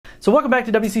So welcome back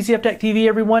to WCCF Tech TV,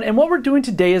 everyone, and what we're doing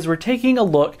today is we're taking a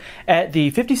look at the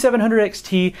 5700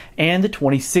 XT and the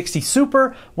 2060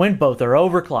 Super when both are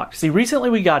overclocked. See,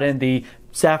 recently we got in the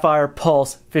Sapphire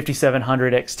Pulse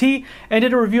 5700 XT and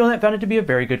did a review on that, found it to be a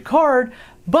very good card,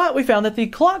 but we found that the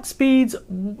clock speeds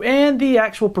and the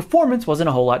actual performance wasn't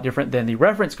a whole lot different than the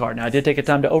reference card. Now, I did take a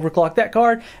time to overclock that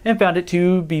card and found it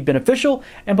to be beneficial,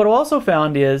 and what I also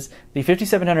found is the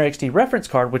 5700 XT reference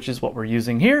card, which is what we're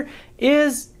using here,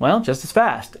 is, well, just as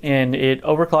fast, and it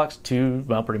overclocks to,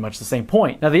 well, pretty much the same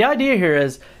point. Now, the idea here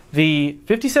is the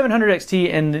 5700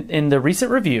 XT in the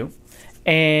recent review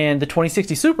and the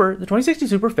 2060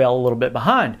 Super fell a little bit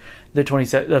behind the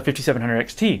 5700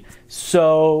 XT.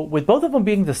 So with both of them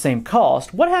being the same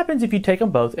cost, what happens if you take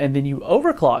them both and then you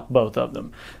overclock both of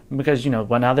them? Because, you know,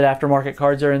 well, now that aftermarket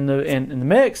cards are in the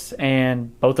mix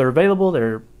and both are available,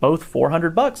 they're both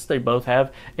 $400. They both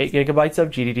have 8 gigabytes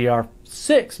of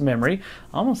GDDR6 memory,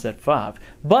 almost at 5.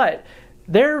 But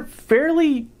they're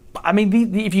fairly, I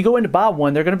mean, if you go in to buy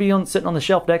one, they're going to be sitting on the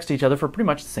shelf next to each other for pretty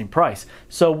much the same price.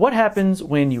 So what happens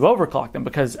when you overclock them?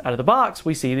 Because out of the box,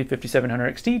 we see the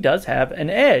 5700 XT does have an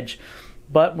edge.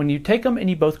 But when you take them and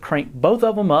you both crank both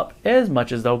of them up as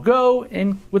much as they'll go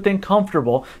and within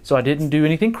comfortable, so I didn't do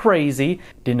anything crazy,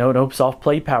 didn't know no soft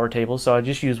play power tables, so I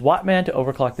just used Wattman to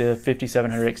overclock the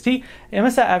 5700 XT, and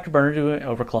MSI Afterburner to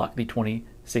overclock the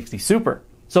 2060 Super.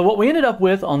 So what we ended up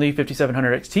with on the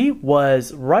 5700 XT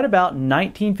was right about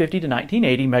 1950 to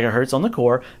 1980 megahertz on the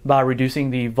core by reducing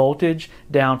the voltage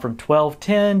down from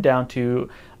 1210 down to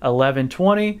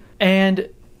 1120 and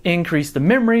increase the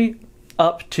memory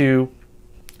up to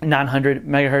 900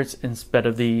 megahertz instead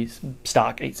of the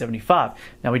stock 875.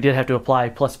 Now we did have to apply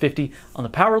plus 50 on the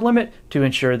power limit to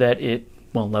ensure that it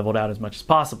leveled out as much as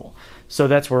possible. So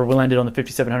that's where we landed on the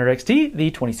 5700 XT.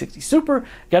 The 2060 Super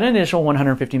got an additional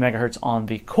 150 megahertz on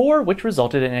the core, which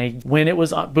resulted in when it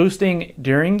was boosting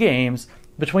during games,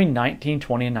 between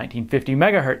 1920 and 1950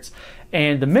 megahertz.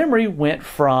 And the memory went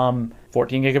from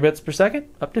 14 gigabits per second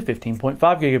up to 15.5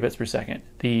 gigabits per second.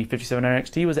 The 5700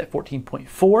 XT was at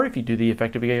 14.4 if you do the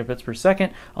effective gigabits per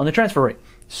second on the transfer rate.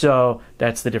 So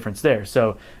that's the difference there.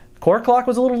 So core clock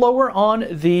was a little lower on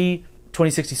the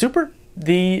 2060 Super.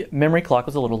 The memory clock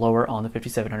was a little lower on the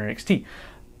 5700 XT.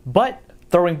 But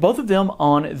throwing both of them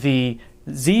on the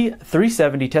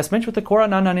Z370 test bench with the Core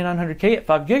i9-9900K at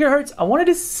 5 gigahertz, I wanted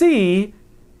to see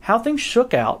how things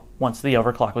shook out once the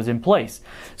overclock was in place.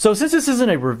 So since this isn't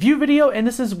a review video and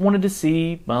this is wanted to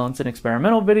see, well, it's an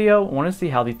experimental video, I want to see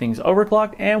how the things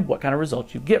overclocked and what kind of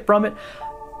results you get from it.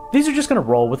 These are just going to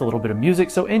roll with a little bit of music,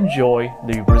 so enjoy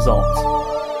the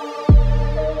results.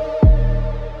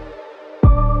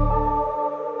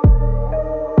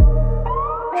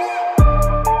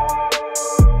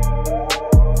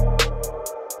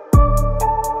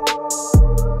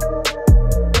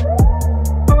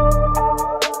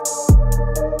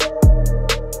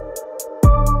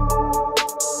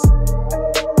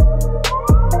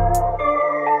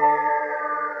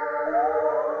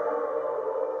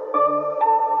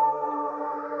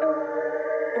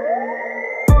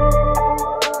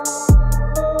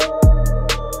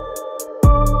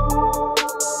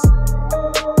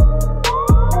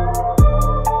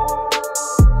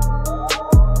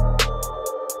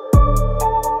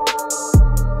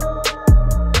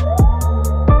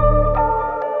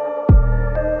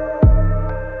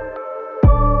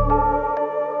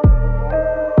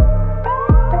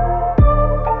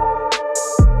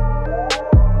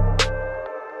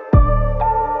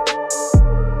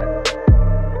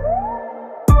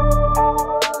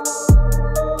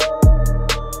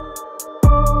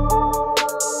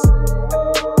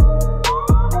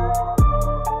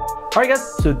 Alright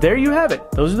guys, so there you have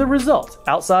it. Those are the results.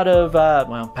 Outside of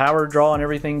power draw and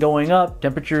everything going up,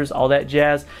 temperatures, all that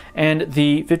jazz, and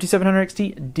the 5700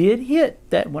 XT did hit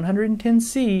that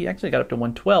 110C, actually got up to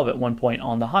 112 at one point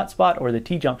on the hotspot or the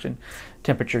T-junction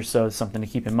temperature, so it's something to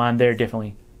keep in mind there.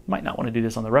 Definitely might not want to do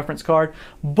this on the reference card,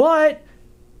 but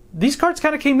these cards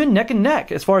kind of came in neck and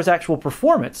neck as far as actual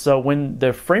performance. So when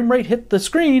the frame rate hit the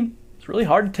screen, it's really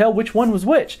hard to tell which one was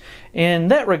which in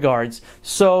that regards.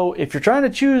 So if you're trying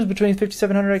to choose between the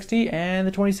 5700 XT and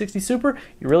the 2060 Super,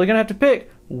 you're really going to have to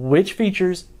pick which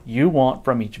features you want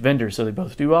from each vendor. So they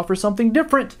both do offer something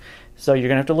different. So you're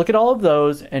going to have to look at all of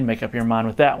those and make up your mind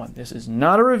with that one. This is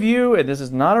not a review and this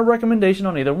is not a recommendation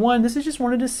on either one. This is just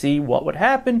wanted to see what would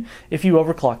happen if you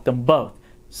overclocked them both.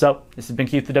 So, this has been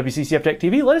Keith with WCCF Tech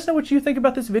TV. Let us know what you think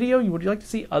about this video. Would you like to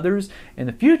see others in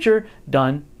the future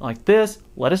done like this?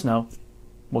 Let us know.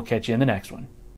 We'll catch you in the next one.